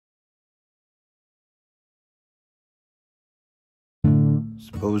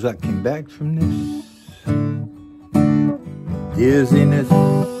Suppose I came back from this dizziness,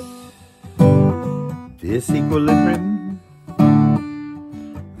 disequilibrium,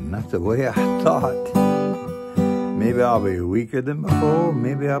 not the way I thought. Maybe I'll be weaker than before,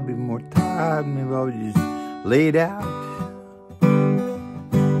 maybe I'll be more tired, maybe I'll just laid out.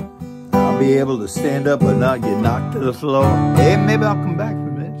 I'll be able to stand up but not get knocked to the floor. Hey, maybe I'll come back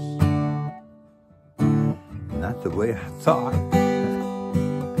from this, not the way I thought.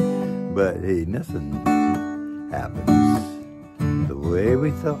 But hey, nothing happens the way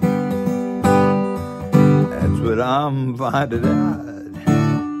we thought. That's what I'm finding out.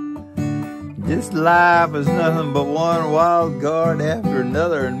 This life is nothing but one wild card after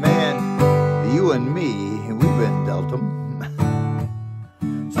another, and man, you and me, we've been dealt them.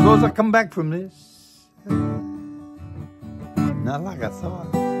 Suppose I come back from this, not like I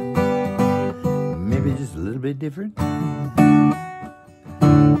thought. Maybe just a little bit different.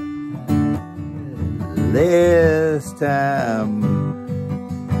 Last time,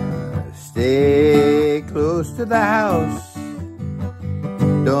 stay close to the house.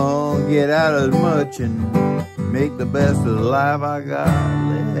 Don't get out as much and make the best of the life I got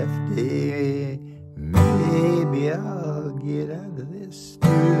left. Hey, maybe I'll get out of this,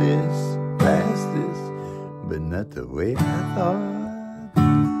 through this, past this, but not the way I thought.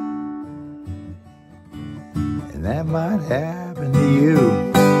 And that might happen to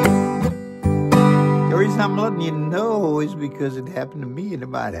you. The reason I'm letting you know is because it happened to me, and it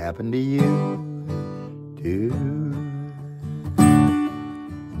might happen to you too.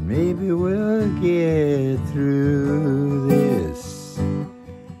 Maybe we'll get through this,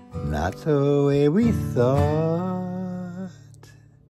 not the way we thought.